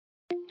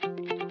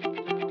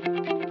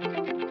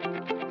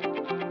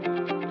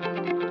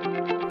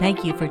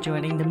Thank you for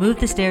joining the Move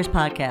the Stairs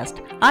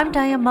podcast. I'm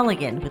Diane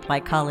Mulligan with my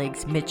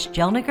colleagues Mitch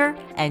Jelniker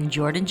and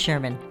Jordan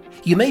Sherman.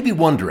 You may be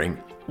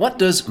wondering, what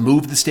does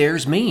Move the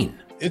Stairs mean?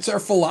 It's our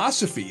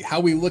philosophy, how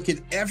we look at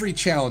every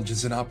challenge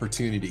as an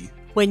opportunity.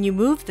 When you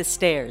move the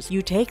stairs,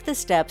 you take the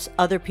steps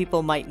other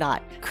people might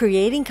not,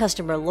 creating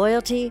customer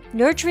loyalty,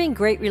 nurturing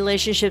great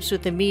relationships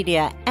with the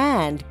media,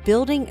 and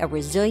building a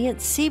resilient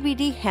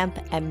CBD hemp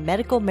and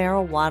medical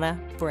marijuana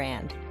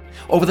brand.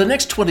 Over the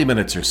next 20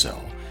 minutes or so,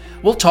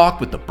 we'll talk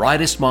with the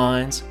brightest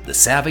minds, the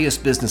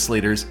savviest business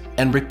leaders,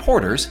 and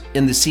reporters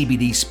in the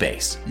CBD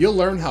space. You'll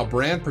learn how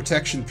brand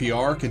protection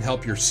PR can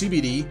help your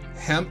CBD,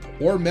 hemp,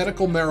 or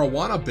medical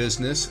marijuana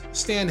business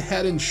stand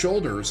head and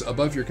shoulders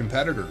above your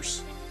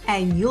competitors.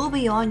 And you'll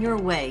be on your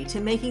way to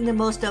making the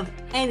most of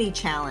any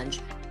challenge.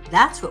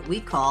 That's what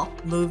we call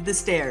Move the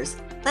Stairs.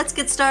 Let's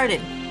get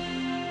started.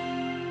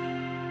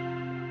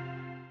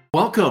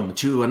 Welcome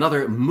to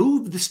another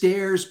Move the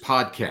Stairs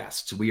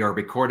podcast. We are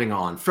recording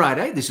on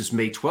Friday. This is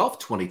May 12th,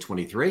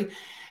 2023,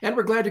 and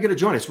we're glad you're going to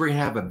join us. We're going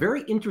to have a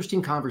very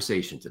interesting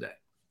conversation today.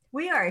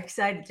 We are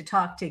excited to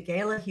talk to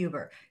Gayla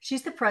Huber.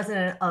 She's the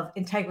president of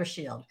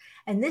IntegriShield,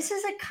 and this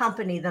is a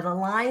company that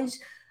aligns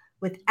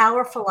with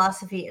our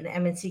philosophy in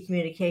M&C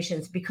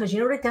Communications because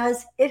you know what it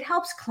does? It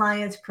helps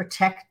clients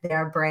protect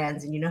their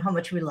brands, and you know how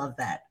much we love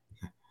that.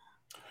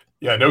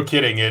 Yeah, no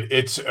kidding.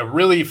 It's a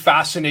really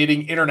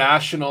fascinating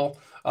international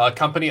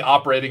company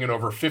operating in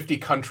over 50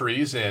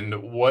 countries.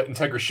 And what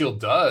IntegriShield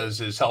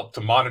does is help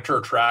to monitor,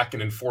 track,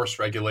 and enforce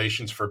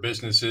regulations for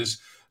businesses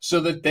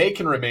so that they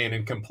can remain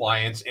in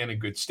compliance and in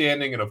good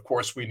standing. And of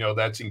course, we know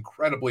that's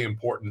incredibly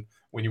important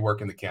when you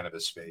work in the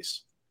cannabis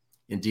space.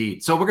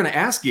 Indeed. So we're going to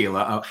ask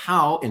Gayla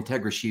how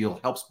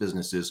IntegriShield helps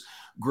businesses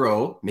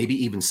grow, maybe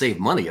even save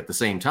money at the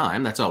same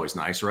time. That's always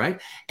nice,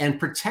 right? And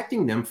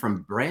protecting them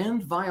from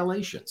brand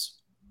violations.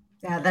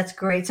 Yeah, that's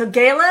great. So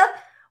Gayla,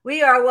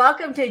 we are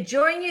welcome to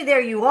join you. There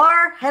you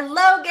are.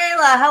 Hello,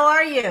 Gayla. How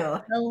are you?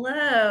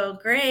 Hello.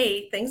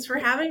 Great. Thanks for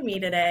having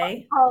me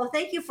today. Oh,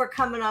 thank you for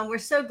coming on. We're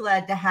so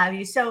glad to have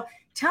you. So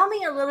tell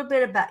me a little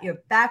bit about your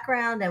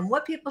background and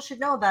what people should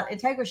know about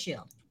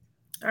IntegriShield.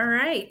 All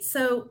right.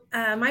 So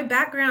my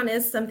background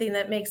is something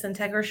that makes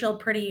IntegriShield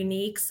pretty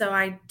unique. So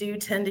I do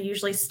tend to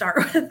usually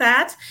start with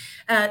that.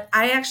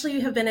 I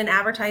actually have been in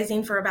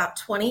advertising for about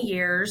 20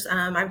 years.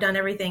 I've done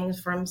everything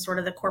from sort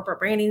of the corporate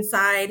branding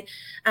side.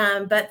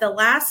 But the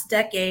last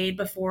decade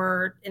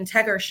before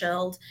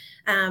IntegriShield,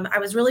 I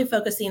was really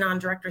focusing on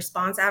direct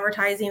response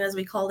advertising, as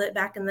we called it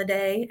back in the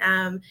day.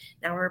 Now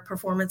we're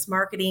performance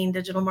marketing,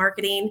 digital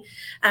marketing.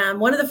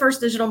 One of the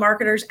first digital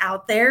marketers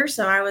out there.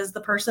 So I was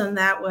the person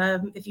that,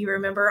 if you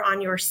remember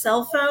on your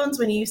cell phones,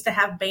 when you used to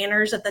have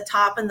banners at the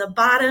top and the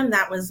bottom,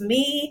 that was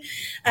me.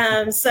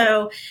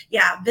 So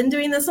yeah, been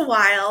doing this a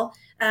while.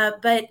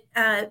 But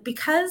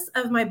because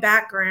of my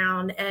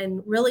background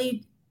and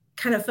really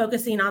kind of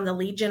focusing on the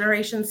lead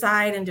generation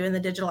side and doing the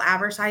digital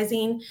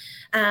advertising.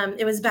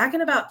 It was back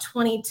in about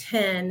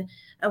 2010,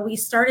 we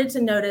started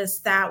to notice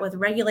that with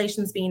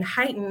regulations being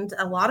heightened,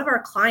 a lot of our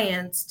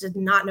clients did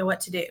not know what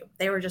to do.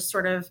 They were just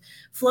sort of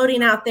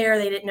floating out there.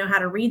 They didn't know how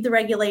to read the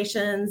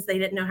regulations. They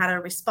didn't know how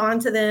to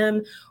respond to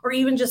them, or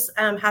even just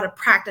how to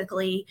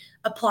practically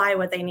apply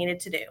what they needed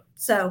to do.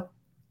 So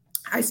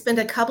I spent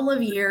a couple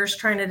of years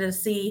trying to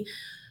see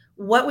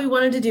what we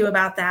wanted to do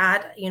about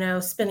that,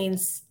 spending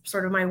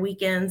sort of my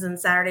weekends and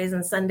Saturdays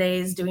and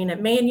Sundays doing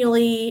it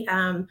manually.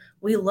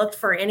 We looked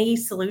for any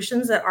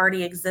solutions that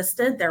already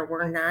existed. There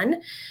were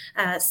none.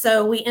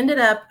 So we ended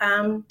up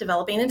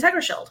developing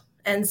IntegriShield.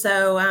 And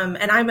so,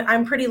 and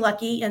I'm pretty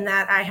lucky in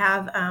that I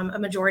have a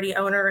majority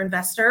owner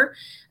investor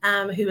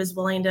who is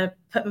willing to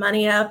put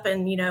money up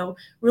and,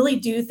 really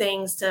do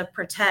things to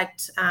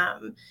protect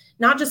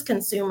not just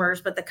consumers,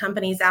 but the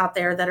companies out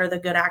there that are the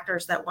good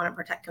actors that want to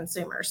protect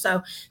consumers.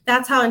 So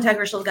that's how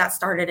IntegriShield got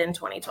started in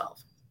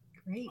 2012.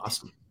 Great.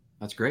 Awesome.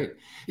 That's great.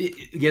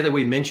 Yeah,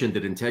 we mentioned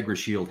that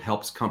IntegriShield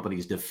helps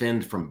companies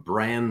defend from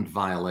brand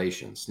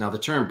violations. Now, the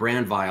term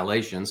brand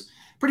violations,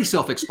 pretty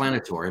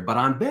self-explanatory, but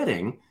I'm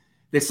betting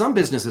that some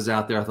businesses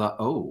out there thought,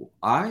 oh,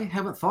 I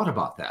haven't thought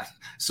about that.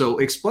 So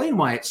explain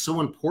why it's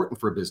so important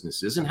for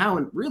businesses and how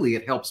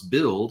it helps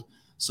build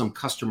some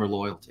customer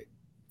loyalty.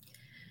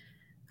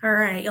 All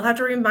right. You'll have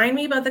to remind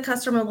me about the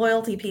customer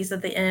loyalty piece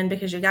at the end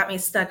because you got me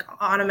stuck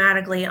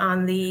automatically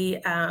on the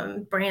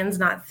brands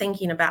not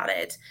thinking about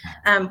it.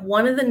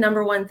 One of the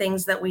number one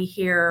things that we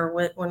hear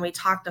when we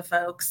talk to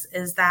folks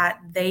is that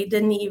they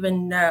didn't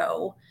even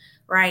know,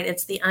 right?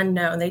 It's the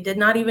unknown. They did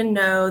not even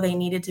know they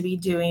needed to be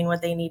doing what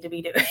they need to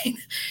be doing.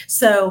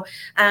 So,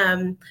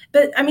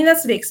 but I mean,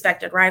 that's to be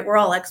expected, right? We're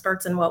all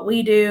experts in what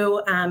we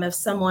do. If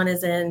someone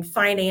is in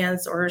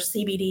finance or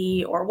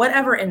CBD or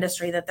whatever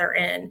industry that they're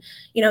in,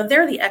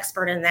 they're the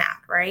expert in that,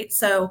 right?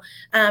 So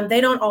they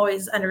don't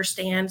always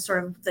understand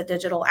sort of the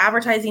digital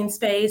advertising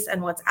space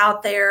and what's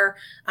out there,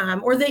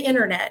 or the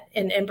internet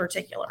in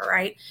particular,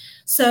 right?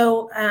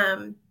 So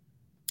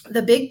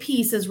the big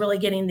piece is really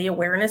getting the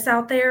awareness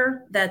out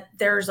there that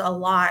there's a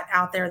lot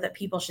out there that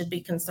people should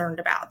be concerned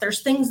about.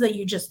 There's things that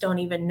you just don't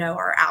even know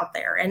are out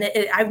there. And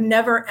I've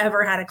never,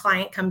 ever had a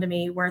client come to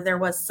me where there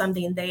was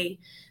something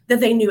that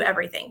they knew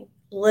everything.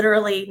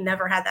 Literally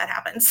never had that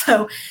happen.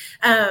 So,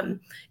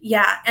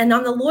 yeah. And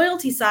on the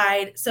loyalty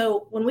side,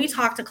 so when we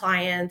talk to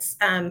clients,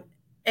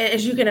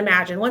 as you can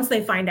imagine, once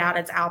they find out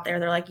it's out there,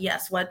 they're like,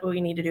 yes, what do we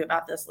need to do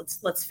about this?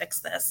 Let's fix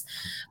this.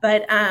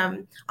 But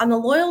on the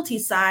loyalty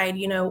side,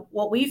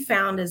 what we've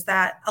found is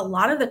that a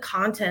lot of the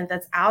content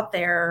that's out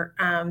there,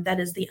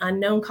 that is the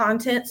unknown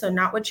content. So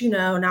not what you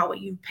know, not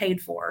what you've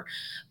paid for,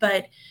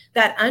 but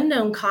that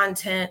unknown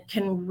content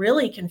can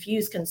really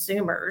confuse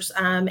consumers.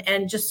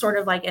 And just sort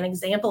of like an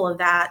example of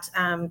that,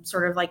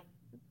 sort of like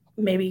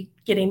maybe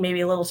getting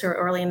a little too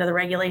early into the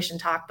regulation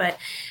talk, but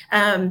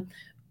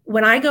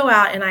when I go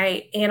out and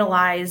I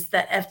analyze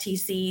the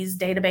FTC's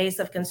database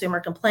of consumer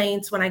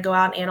complaints, when I go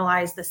out and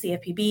analyze the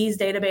CFPB's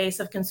database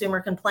of consumer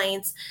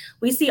complaints,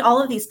 we see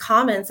all of these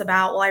comments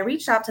about, well, I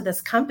reached out to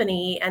this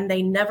company and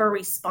they never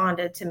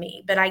responded to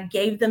me, but I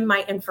gave them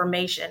my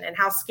information. And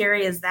how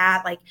scary is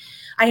that? Like,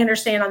 I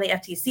understand on the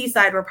FTC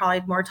side, we're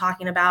probably more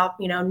talking about,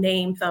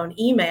 name, phone,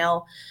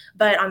 email.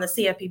 But on the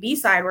CFPB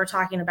side, we're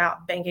talking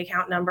about bank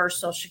account numbers,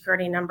 social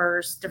security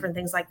numbers, different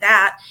things like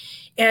that.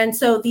 And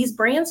so these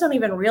brands don't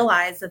even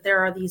realize that there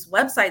are these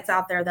websites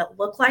out there that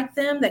look like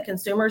them, that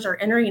consumers are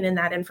entering in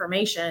that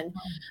information.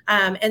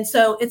 And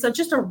so it's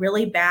just a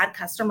really bad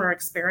customer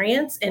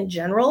experience in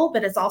general,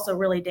 but it's also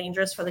really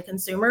dangerous for the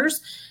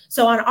consumers.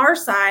 So on our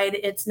side,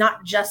 it's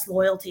not just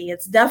loyalty.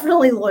 It's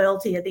definitely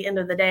loyalty at the end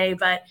of the day.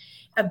 But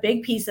a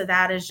big piece of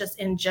that is just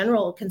in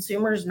general,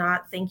 consumers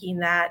not thinking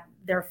that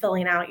they're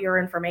filling out your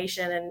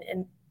information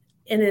and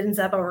it ends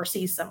up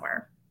overseas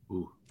somewhere.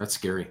 Ooh, that's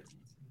scary.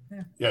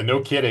 Yeah,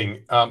 no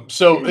kidding.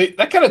 So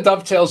that kind of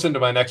dovetails into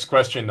my next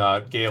question,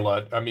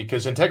 Gayla. I mean,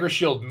 because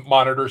IntegriShield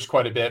monitors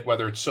quite a bit,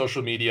 whether it's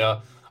social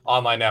media,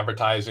 online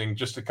advertising,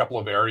 just a couple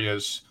of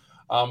areas.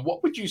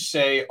 What would you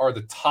say are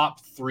the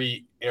top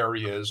 3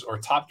 areas or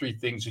top 3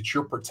 things that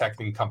you're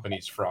protecting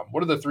companies from?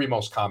 What are the 3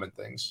 most common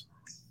things?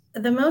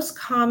 The most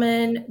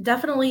common,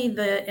 definitely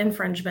the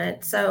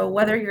infringement. So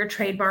whether you're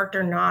trademarked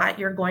or not,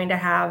 you're going to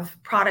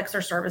have products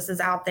or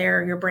services out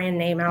there, your brand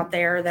name out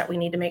there that we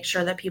need to make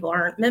sure that people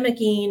aren't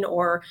mimicking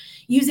or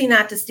using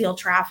that to steal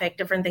traffic,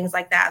 different things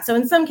like that. So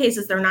in some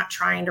cases, they're not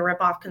trying to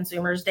rip off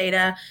consumers'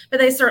 data,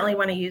 but they certainly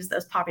want to use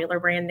those popular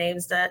brand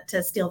names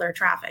to steal their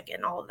traffic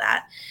and all of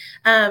that.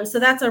 So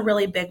that's a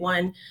really big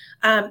one.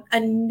 A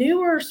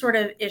newer sort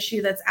of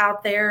issue that's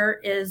out there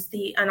is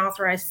the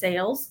unauthorized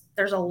sales.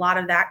 There's a lot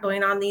of that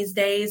going on these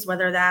days,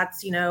 whether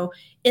that's,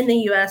 in the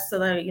US,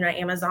 so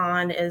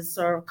Amazon is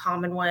sort of a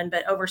common one,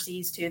 but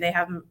overseas too, they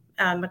have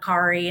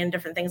Macari and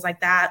different things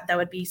like that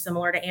would be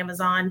similar to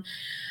Amazon.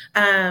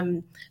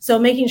 So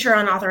making sure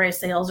unauthorized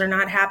sales are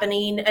not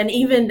happening. And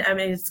even,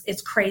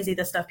 it's crazy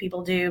the stuff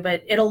people do,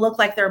 but it'll look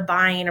like they're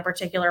buying a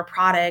particular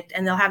product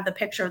and they'll have the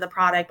picture of the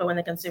product, but when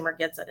the consumer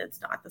gets it,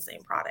 it's not the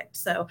same product.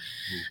 So,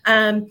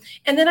 and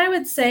then I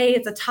would say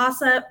it's a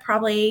toss up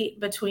probably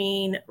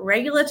between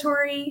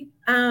regulatory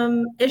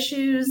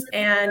issues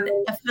and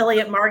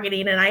affiliate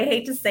marketing. And I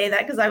hate to say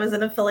that because I was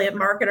an affiliate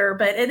marketer,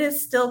 but it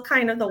is still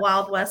kind of the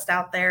Wild West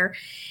out there.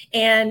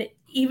 And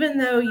even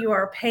though you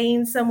are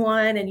paying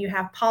someone and you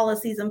have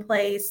policies in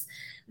place,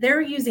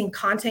 they're using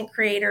content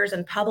creators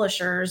and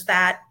publishers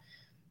that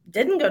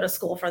didn't go to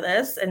school for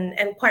this. And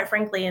quite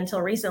frankly,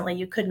 until recently,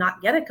 you could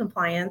not get a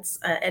compliance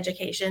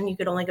education. You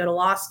could only go to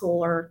law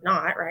school or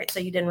not, right? So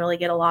you didn't really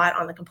get a lot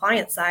on the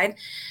compliance side.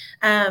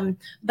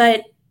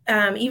 But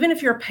even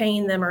if you're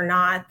paying them or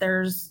not,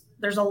 there's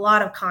a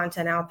lot of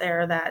content out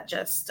there that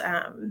just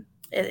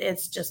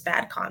it's just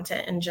bad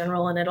content in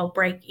general, and it'll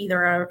break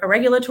either a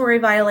regulatory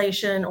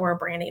violation or a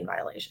branding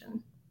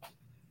violation.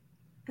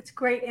 That's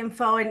great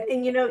info. And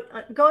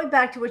going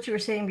back to what you were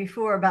saying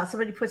before about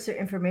somebody puts their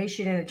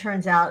information in, it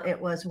turns out it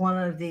was one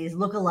of these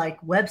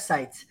lookalike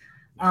websites.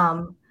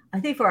 I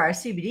think for our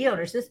CBD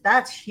owners,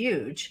 that's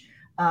huge.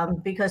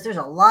 Because there's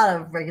a lot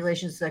of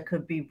regulations that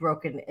could be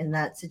broken in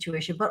that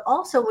situation. But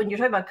also when you're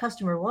talking about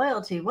customer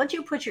loyalty, once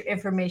you put your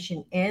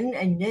information in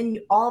and then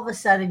all of a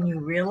sudden you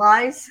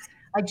realize,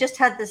 I just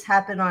had this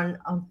happen on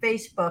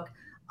Facebook.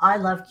 I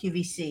love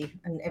QVC,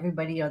 and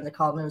everybody on the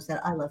call knows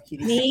that I love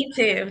QVC. Me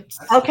too.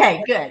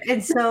 Okay, good.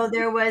 And so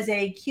there was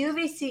a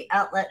QVC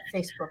outlet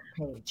Facebook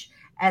page,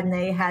 and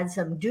they had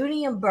some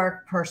Dooney and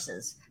Burke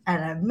purses at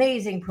an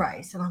amazing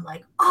price. And I'm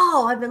like,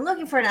 oh, I've been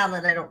looking for an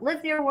outlet. I don't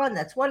live near one.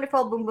 That's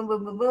wonderful. Boom, boom,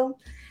 boom, boom, boom.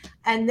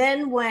 And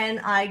then when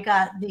I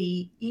got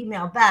the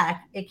email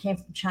back, it came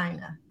from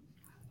China.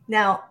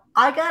 Now,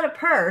 I got a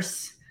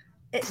purse.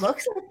 It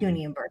looks like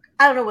Dooney and Burke.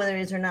 I don't know whether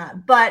it is or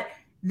not. But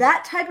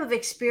that type of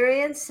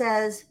experience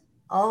says,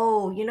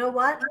 oh, you know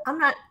what? I'm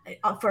not,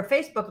 for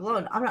Facebook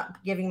alone, I'm not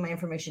giving my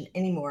information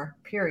anymore,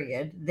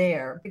 period,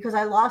 there, because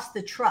I lost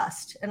the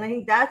trust. And I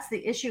think that's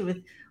the issue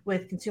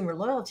with consumer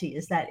loyalty,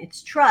 is that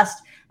it's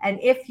trust. And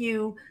if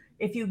you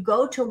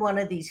go to one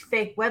of these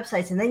fake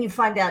websites and then you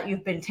find out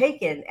you've been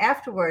taken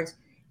afterwards,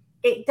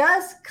 it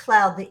does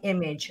cloud the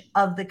image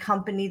of the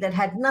company that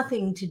had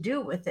nothing to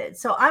do with it.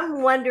 So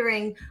I'm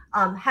wondering,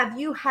 have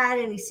you had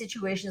any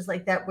situations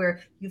like that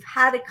where you've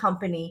had a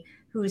company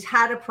who's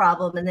had a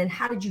problem, and then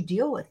how did you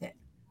deal with it?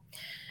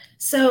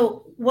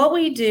 So what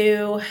we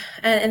do,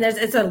 and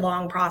it's a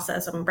long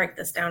process. I'm going to break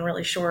this down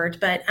really short,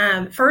 but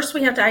first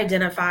we have to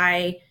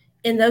identify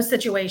in those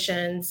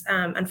situations,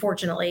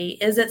 unfortunately,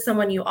 is it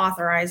someone you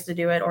authorize to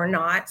do it or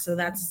not? So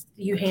that's,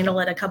 you handle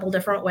it a couple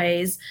different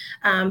ways.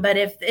 But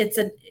if it's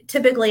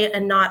typically a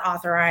not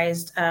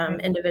authorized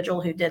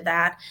individual who did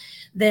that,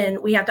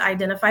 then we have to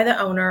identify the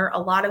owner.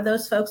 A lot of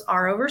those folks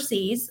are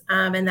overseas,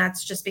 and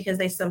that's just because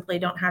they simply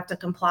don't have to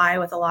comply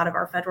with a lot of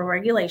our federal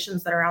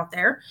regulations that are out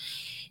there.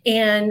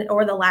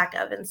 Or the lack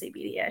of in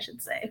CBD, I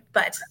should say.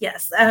 But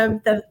yes,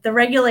 the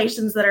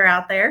regulations that are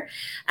out there.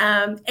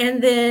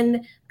 And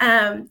then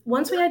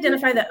once we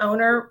identify the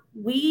owner,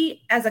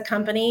 we as a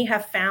company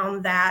have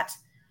found that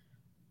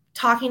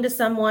talking to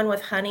someone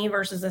with honey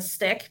versus a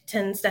stick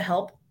tends to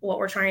help what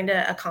we're trying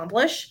to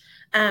accomplish.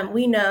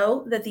 We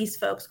know that these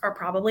folks are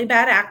probably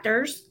bad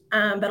actors,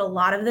 but a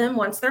lot of them,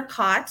 once they're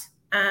caught,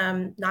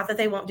 not that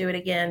they won't do it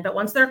again, but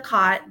once they're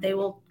caught, they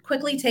will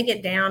quickly take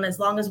it down as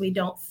long as we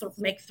don't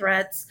make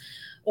threats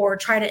or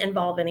try to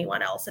involve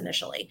anyone else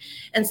initially.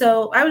 And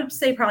so I would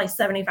say probably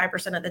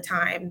 75% of the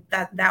time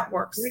that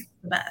works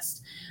the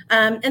best.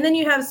 And then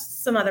you have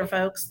some other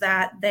folks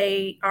that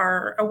they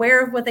are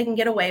aware of what they can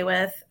get away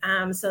with.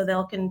 So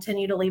they'll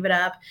continue to leave it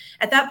up.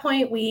 At that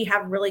point, we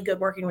have really good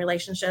working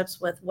relationships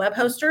with web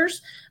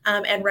hosters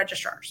and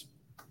registrars.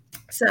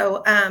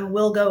 So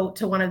we'll go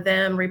to one of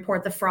them,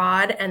 report the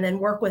fraud, and then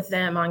work with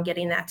them on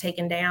getting that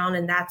taken down.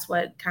 And that's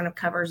what kind of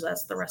covers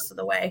us the rest of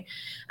the way,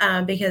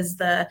 because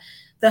the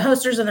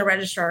hosters and the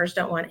registrars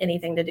don't want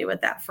anything to do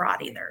with that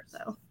fraud either.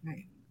 So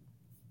right.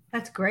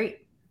 That's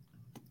great.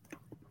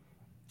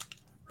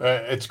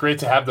 It's great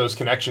to have those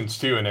connections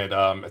too. And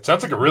it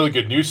sounds like a really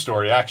good news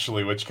story,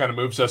 actually, which kind of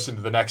moves us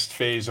into the next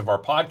phase of our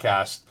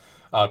podcast,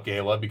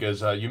 Gayla,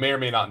 because you may or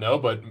may not know,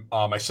 but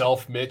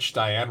myself, Mitch,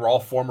 Diane, we're all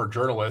former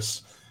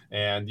journalists.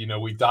 And,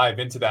 we dive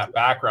into that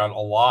background a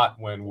lot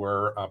when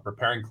we're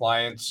preparing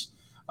clients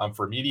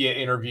for media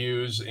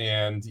interviews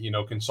and,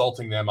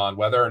 consulting them on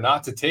whether or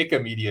not to take a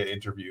media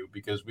interview,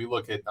 because we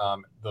look at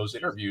those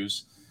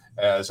interviews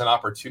as an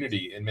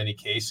opportunity in many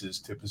cases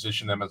to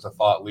position them as a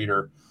thought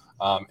leader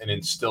and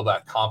instill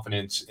that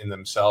confidence in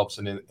themselves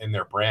and in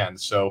their brand.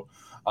 So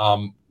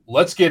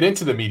let's get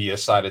into the media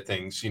side of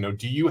things.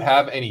 Do you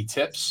have any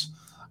tips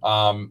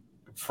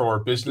for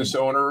business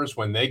owners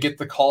when they get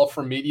the call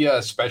from media,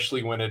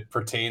 especially when it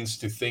pertains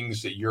to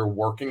things that you're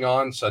working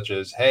on, such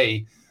as,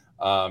 hey,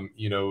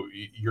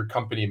 your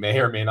company may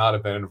or may not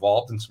have been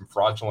involved in some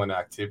fraudulent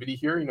activity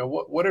here.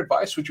 What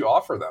advice would you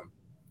offer them?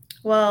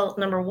 Well,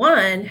 number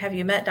one, have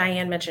you met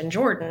Diane, Mitch, and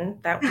Jordan?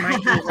 That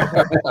might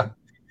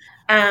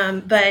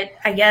be but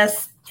I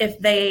guess if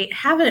they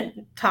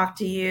haven't talked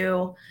to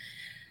you,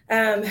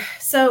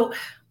 so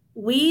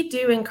we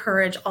do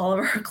encourage all of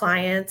our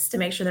clients to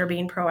make sure they're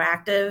being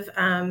proactive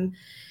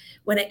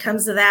when it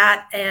comes to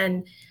that.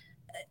 And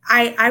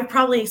I've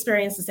probably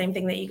experienced the same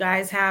thing that you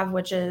guys have,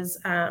 which is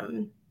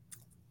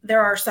there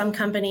are some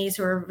companies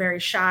who are very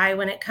shy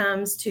when it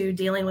comes to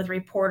dealing with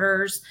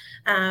reporters.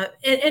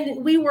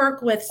 And we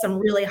work with some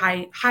really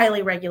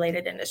highly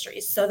regulated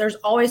industries. So there's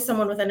always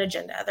someone with an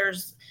agenda.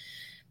 There's,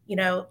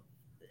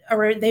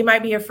 or they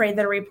might be afraid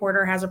that a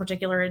reporter has a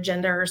particular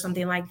agenda or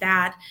something like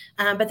that.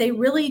 But they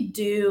really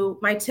do.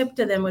 My tip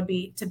to them would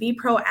be to be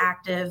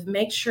proactive,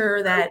 make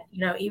sure that,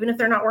 even if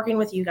they're not working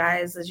with you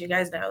guys, as you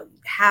guys know,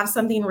 have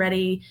something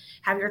ready,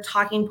 have your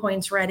talking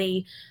points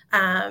ready,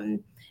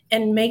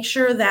 and make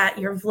sure that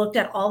you've looked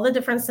at all the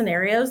different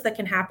scenarios that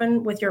can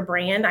happen with your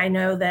brand. I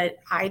know that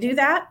I do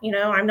that.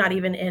 I'm not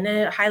even in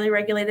a highly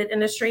regulated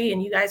industry,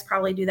 and you guys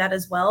probably do that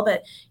as well.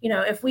 But,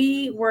 if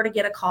we were to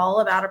get a call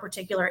about a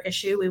particular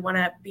issue, we want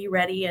to be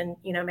ready and,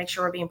 make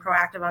sure we're being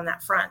proactive on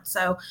that front.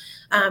 So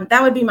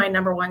that would be my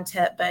number one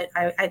tip. But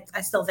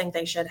I still think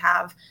they should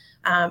have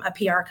a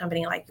PR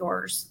company like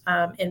yours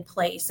in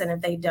place. And if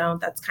they don't,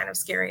 that's kind of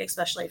scary,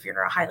 especially if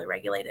you're a highly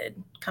regulated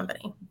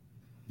company.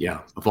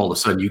 Yeah, if all of a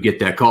sudden you get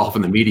that call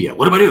from the media,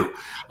 what do I do?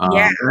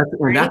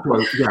 That's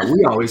why,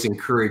 we always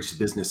encourage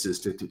businesses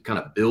to kind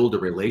of build a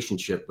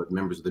relationship with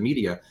members of the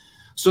media,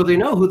 so they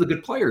know who the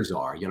good players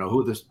are.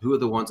 Who are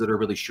the ones that are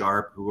really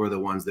sharp, who are the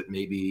ones that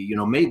maybe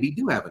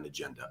do have an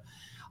agenda.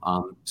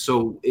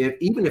 So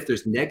even if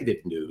there's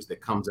negative news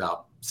that comes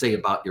out, say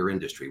about your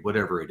industry,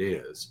 whatever it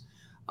is,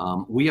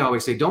 we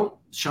always say don't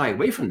shy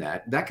away from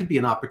that. That could be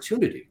an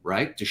opportunity,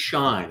 right, to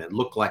shine and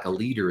look like a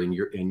leader in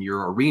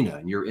your arena,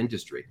 in your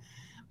industry.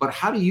 But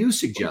how do you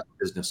suggest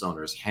business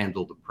owners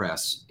handle the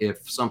press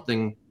if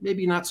something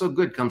maybe not so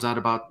good comes out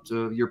about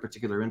your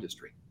particular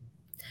industry?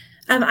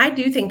 I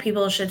do think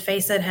people should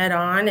face it head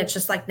on. It's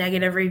just like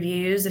negative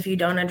reviews. If you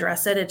don't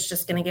address it, it's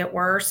just going to get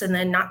worse. And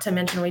then not to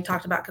mention, we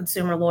talked about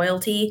consumer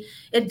loyalty.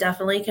 It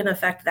definitely can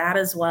affect that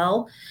as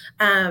well.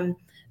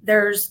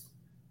 There's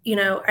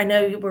I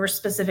know we're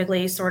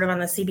specifically sort of on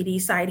the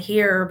CBD side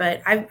here,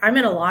 but I'm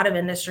in a lot of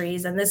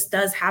industries, and this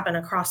does happen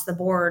across the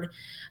board.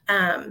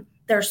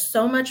 There's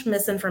so much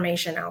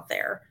misinformation out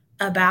there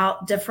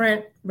about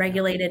different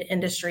regulated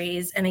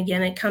industries. And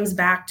again, it comes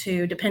back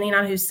to, depending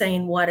on who's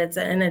saying what, it's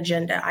an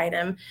agenda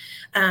item.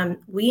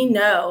 We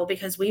know,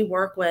 because we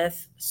work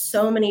with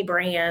so many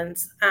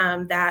brands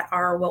that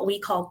are what we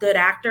call good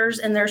actors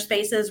in their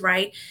spaces,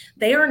 right?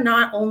 They are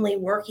not only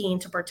working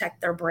to protect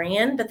their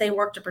brand, but they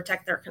work to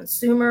protect their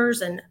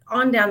consumers and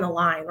on down the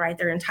line, right?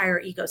 Their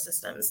entire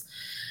ecosystems.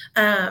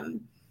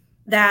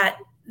 That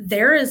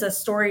there is a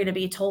story to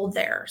be told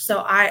there.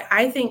 So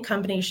I think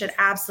companies should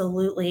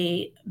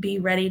absolutely be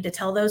ready to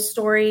tell those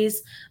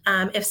stories.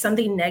 If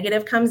something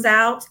negative comes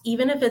out,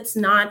 even if it's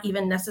not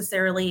even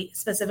necessarily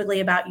specifically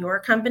about your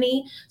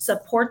company,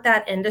 support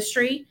that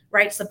industry,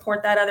 right?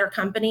 Support that other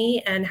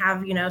company and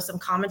have, some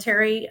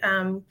commentary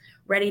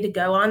ready to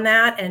go on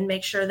that, and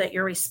make sure that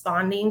you're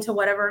responding to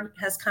whatever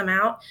has come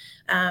out.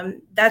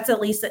 That's,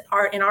 at least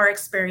in our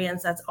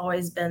experience, that's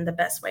always been the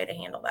best way to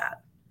handle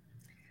that.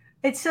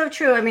 It's so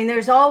true. I mean,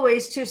 there's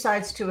always two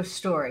sides to a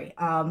story.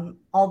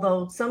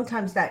 Although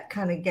sometimes that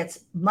kind of gets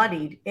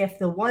muddied if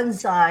the one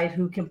side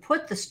who can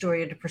put the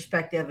story into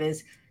perspective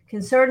is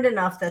concerned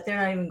enough that they're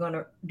not even going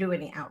to do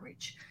any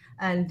outreach.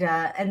 And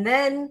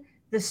then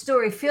the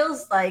story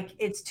feels like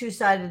it's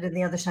two-sided and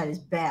the other side is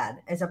bad,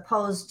 as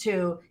opposed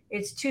to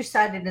it's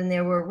two-sided and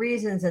there were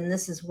reasons and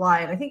this is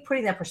why. And I think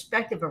putting that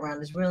perspective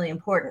around is really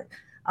important.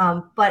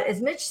 But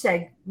as Mitch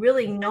said,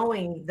 really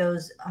knowing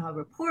those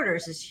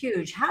reporters is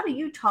huge. How do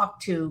you talk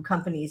to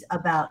companies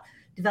about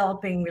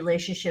developing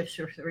relationships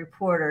with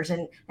reporters?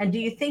 And do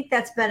you think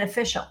that's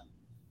beneficial?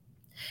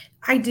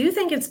 I do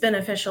think it's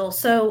beneficial.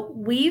 So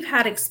we've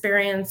had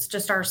experience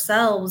just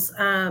ourselves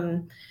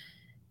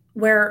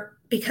where,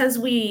 because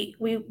we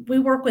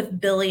work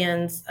with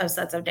billions of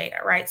sets of data,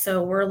 right?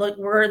 So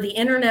we're the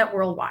internet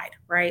worldwide,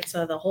 right?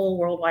 So the whole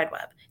World Wide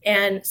Web.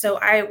 And so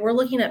we're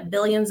looking at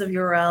billions of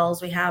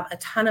URLs. We have a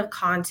ton of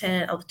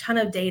content, a ton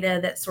of data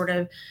that sort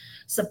of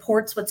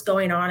supports what's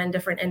going on in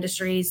different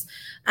industries.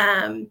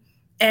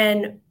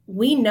 And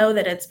we know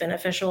that it's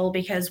beneficial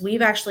because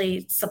we've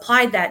actually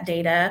supplied that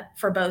data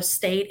for both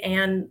state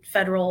and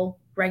federal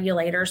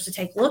regulators to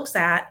take looks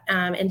at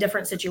in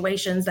different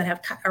situations that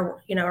have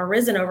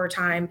arisen over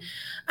time.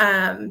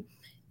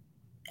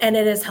 And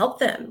it has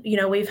helped them.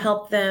 We've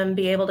helped them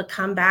be able to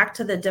come back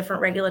to the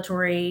different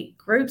regulatory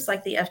groups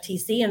like the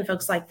FTC and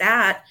folks like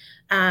that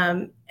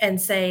and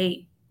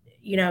say,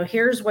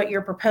 here's what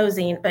you're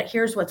proposing, but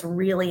here's what's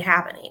really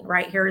happening,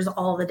 right? Here's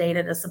all the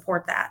data to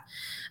support that.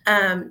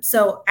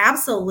 So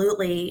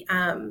absolutely,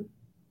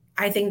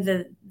 I think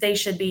that they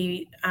should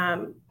be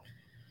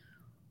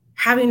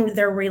having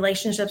their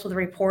relationships with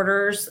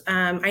reporters.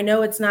 I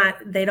know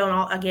they don't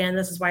all, again,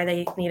 this is why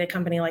they need a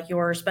company like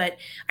yours, but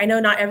I know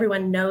not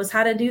everyone knows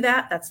how to do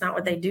that. That's not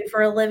what they do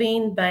for a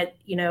living, but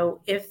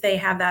if they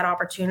have that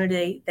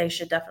opportunity, they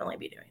should definitely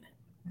be doing it.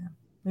 Yeah,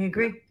 we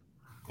agree.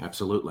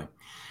 Absolutely.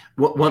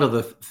 One of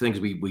the things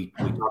we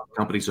talk to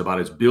companies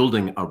about is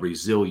building a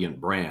resilient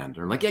brand.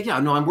 They're like, yeah,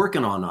 no, I'm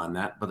working on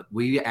that. But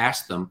we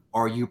ask them,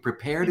 are you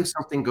prepared if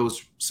something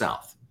goes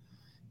south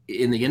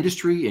in the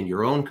industry, in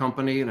your own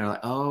company? And they're like,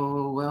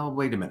 oh, well,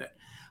 wait a minute.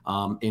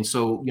 And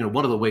so,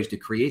 one of the ways to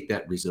create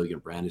that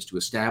resilient brand is to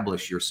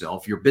establish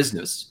yourself, your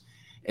business,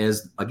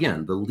 as,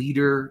 again, the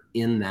leader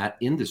in that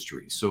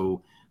industry.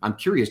 So I'm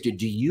curious, do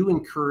you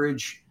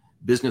encourage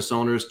business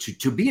owners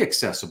to be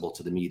accessible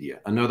to the media?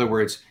 In other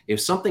words,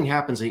 if something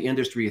happens in the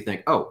industry, you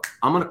think, oh,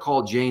 I'm going to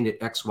call Jane at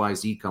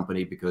XYZ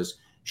company because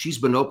she's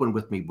been open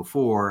with me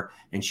before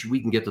and we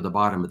can get to the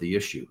bottom of the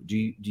issue. Do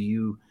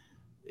you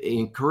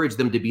encourage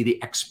them to be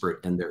the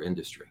expert in their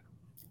industry?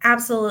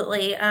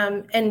 Absolutely.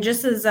 And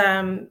just as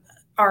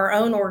our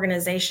own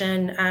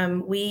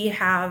organization, we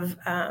have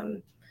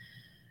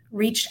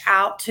reached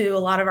out to a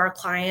lot of our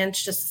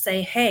clients just to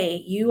say,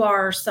 hey, you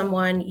are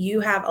someone, you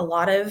have a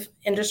lot of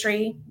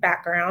industry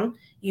background,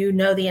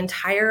 the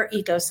entire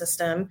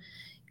ecosystem.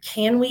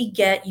 Can we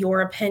get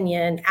your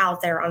opinion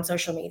out there on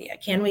social media?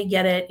 Can we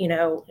get it,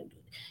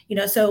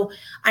 so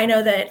I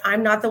know that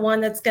I'm not the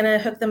one that's going to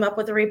hook them up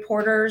with the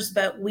reporters,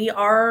 but we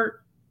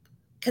are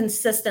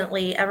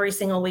consistently every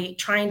single week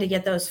trying to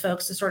get those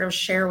folks to sort of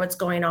share what's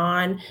going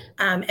on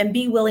and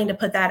be willing to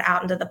put that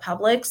out into the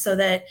public so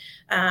that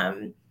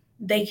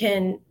they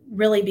can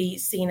really be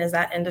seen as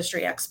that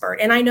industry expert.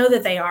 And I know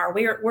that they are.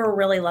 We're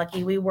really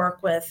lucky. We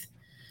work with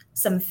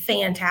some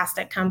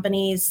fantastic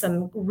companies,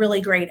 some really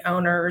great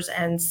owners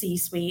and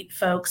C-suite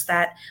folks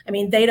that,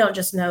 they don't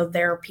just know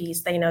their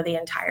piece, they know the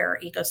entire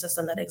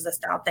ecosystem that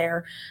exists out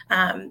there.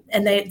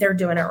 And they're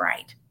doing it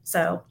right.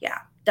 So yeah,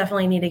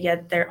 definitely need to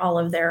get all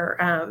of their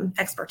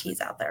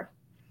expertise out there.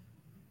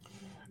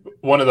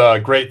 One of the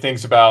great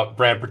things about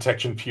brand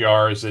protection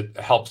PR is it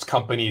helps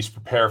companies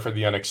prepare for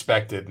the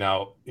unexpected.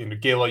 Now,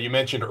 Gayla, you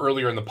mentioned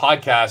earlier in the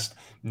podcast,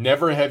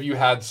 never have you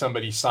had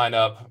somebody sign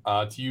up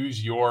to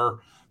use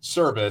your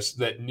service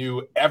that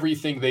knew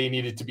everything they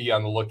needed to be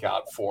on the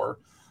lookout for.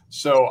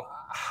 So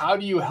how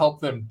do you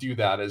help them do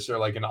that? Is there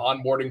like an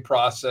onboarding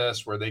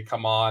process where they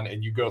come on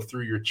and you go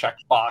through your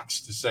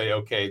checkbox to say,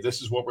 okay,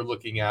 this is what we're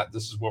looking at.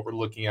 This is what we're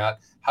looking at.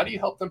 How do you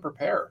help them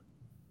prepare?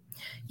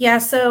 Yeah,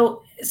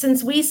 so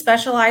since we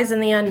specialize in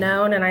the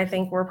unknown, and I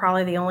think we're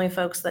probably the only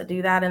folks that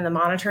do that in the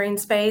monitoring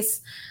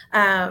space,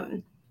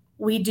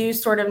 we do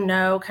sort of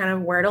know kind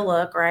of where to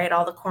look, right?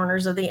 All the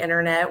corners of the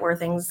internet where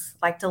things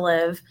like to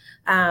live.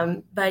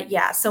 But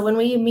yeah, so when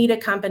we meet a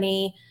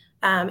company,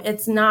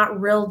 it's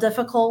not real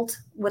difficult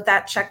with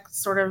that check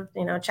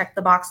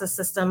the boxes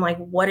system. Like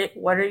what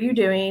are you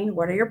doing?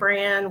 What are your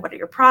brand? What are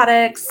your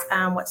products?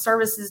 What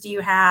services do you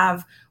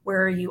have?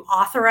 Where are you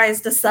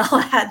authorized to sell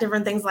at?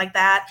 Different things like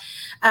that.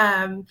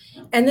 And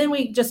then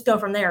we just go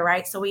from there,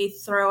 right? So we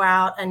throw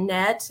out a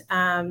net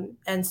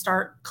and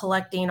start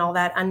collecting all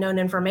that unknown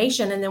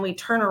information. And then we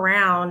turn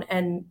around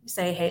and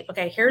say, hey,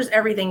 okay, here's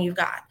everything you've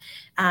got.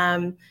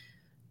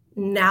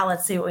 Now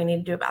let's see what we need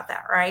to do about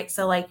that, right?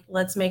 So like,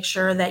 let's make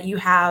sure that you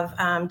have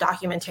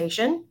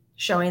documentation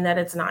showing that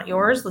it's not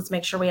yours. Let's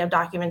make sure we have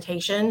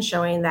documentation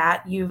showing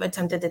that you've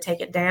attempted to take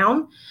it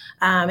down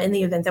in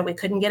the event that we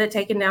couldn't get it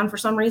taken down for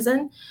some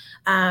reason.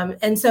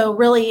 And so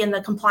really in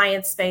the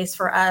compliance space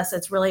for us,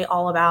 it's really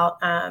all about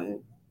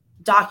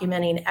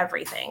documenting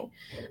everything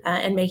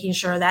and making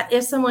sure that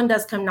if someone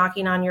does come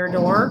knocking on your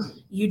door,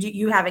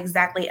 you have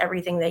exactly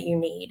everything that you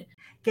need.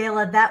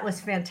 Gayla, that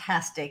was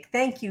fantastic.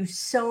 Thank you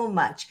so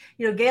much.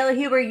 Gayla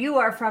Huber, you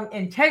are from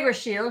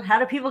IntegriShield. How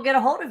do people get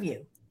a hold of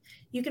you?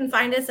 You can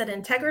find us at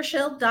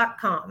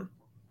IntegriShield.com.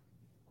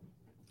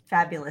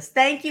 Fabulous.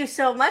 Thank you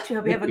so much. We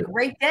hope you have a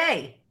great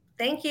day.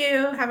 Thank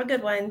you. Have a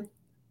good one.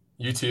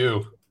 You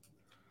too.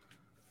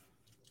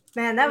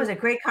 Man, that was a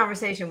great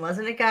conversation,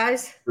 wasn't it,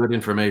 guys? Good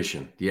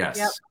information. Yes.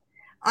 Yep.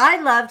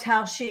 I loved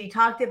how she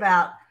talked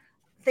about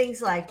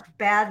things like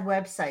bad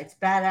websites,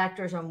 bad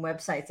actors on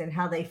websites, and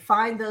how they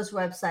find those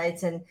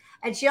websites.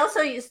 And she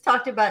also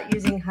talked about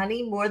using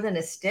honey more than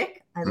a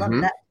stick. I love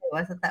that too.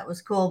 I thought that was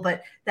cool.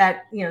 But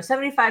that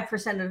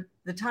 75% of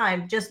the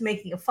time, just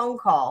making a phone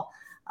call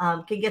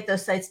can get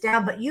those sites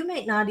down. But you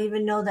may not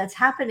even know that's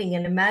happening.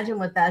 And imagine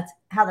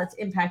how that's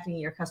impacting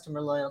your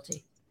customer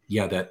loyalty.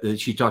 Yeah, that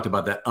she talked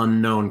about that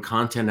unknown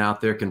content out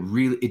there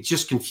it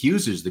just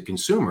confuses the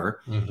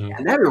consumer,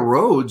 and that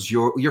erodes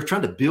you're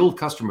trying to build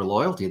customer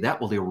loyalty. That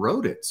will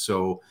erode it.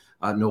 So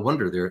no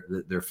wonder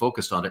they're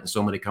focused on it, and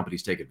so many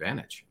companies take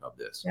advantage of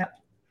this. Yep.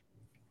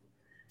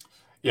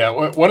 Yeah,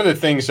 one of the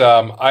things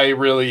I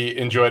really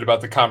enjoyed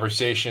about the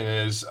conversation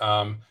is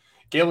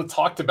Gayla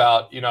talked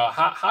about,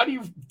 how do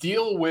you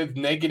deal with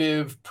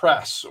negative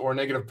press or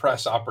negative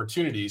press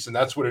opportunities, and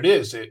that's what it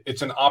is.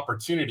 It's an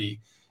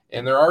opportunity.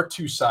 And there are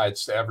two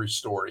sides to every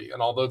story.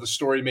 And although the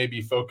story may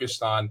be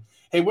focused on,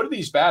 hey, what are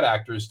these bad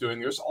actors doing?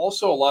 There's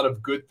also a lot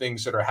of good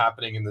things that are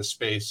happening in this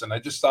space. And I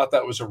just thought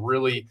that was a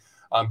really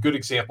good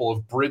example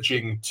of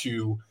bridging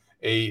to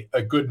a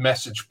good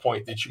message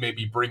point that you may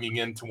be bringing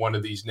into one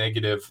of these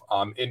negative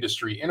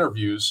industry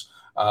interviews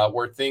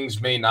where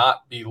things may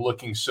not be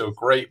looking so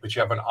great, but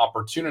you have an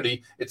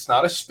opportunity. It's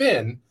not a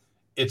spin.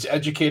 It's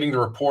educating the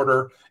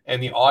reporter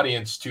and the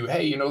audience to,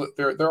 hey,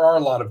 there are a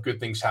lot of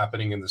good things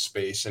happening in the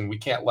space, and we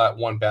can't let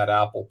one bad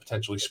apple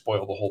potentially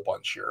spoil the whole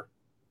bunch here.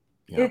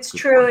 Yeah, it's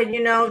true. Point.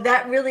 And,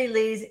 that really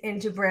leads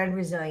into brand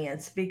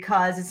resilience,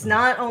 because it's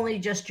not only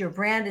just your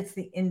brand, it's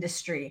the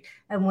industry.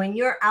 And when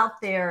you're out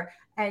there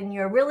and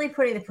you're really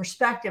putting the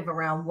perspective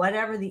around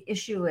whatever the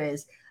issue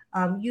is,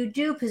 you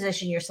do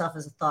position yourself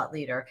as a thought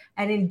leader.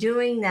 And in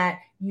doing that,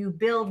 you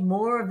build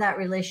more of that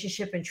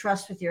relationship and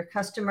trust with your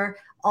customer.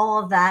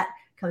 All of that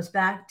comes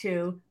back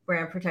to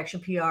brand protection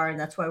PR, and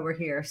that's why we're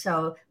here.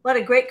 So what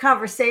a great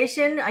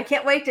conversation. I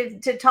can't wait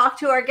to talk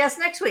to our guest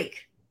next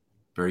week.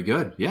 Very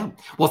good. Yeah.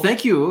 Well,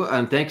 thank you.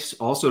 And thanks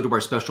also to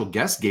our special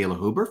guest, Gayla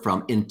Huber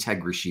from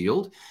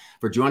IntegriShield,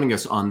 for joining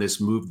us on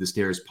this Move the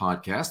Stairs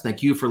podcast.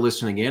 Thank you for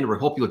listening in. We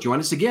hope you'll join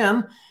us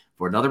again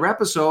for another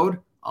episode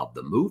of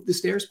the Move the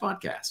Stairs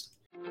podcast.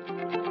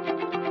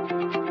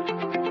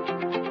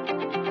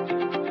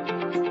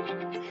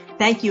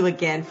 Thank you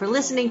again for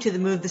listening to the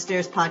Move the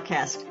Stairs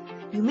podcast.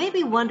 You may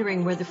be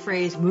wondering where the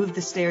phrase move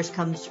the stairs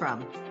comes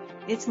from.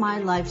 It's my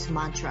life's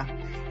mantra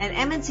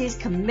and MNC's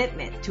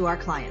commitment to our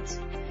clients.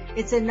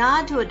 It's a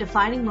nod to a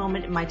defining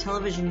moment in my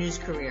television news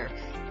career.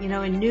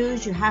 In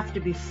news, you have to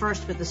be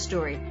first with the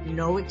story,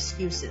 no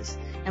excuses.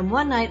 And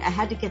one night I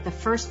had to get the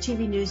first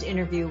TV news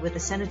interview with a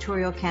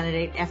senatorial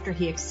candidate after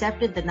he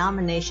accepted the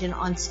nomination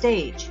on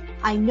stage.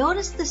 I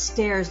noticed the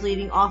stairs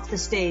leading off the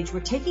stage were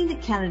taking the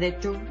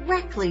candidate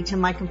directly to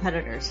my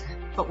competitors.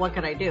 But what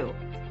could I do?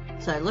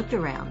 So I looked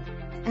around,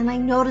 and I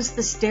noticed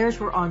the stairs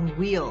were on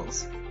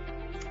wheels.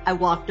 I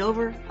walked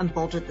over and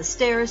bolted the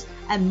stairs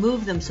and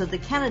moved them so the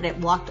candidate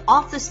walked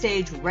off the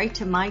stage right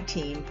to my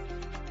team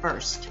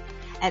first.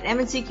 At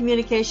MNC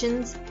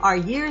Communications, our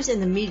years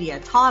in the media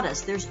taught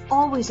us there's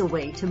always a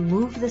way to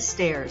move the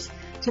stairs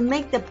to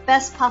make the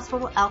best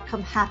possible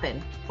outcome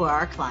happen for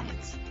our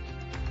clients.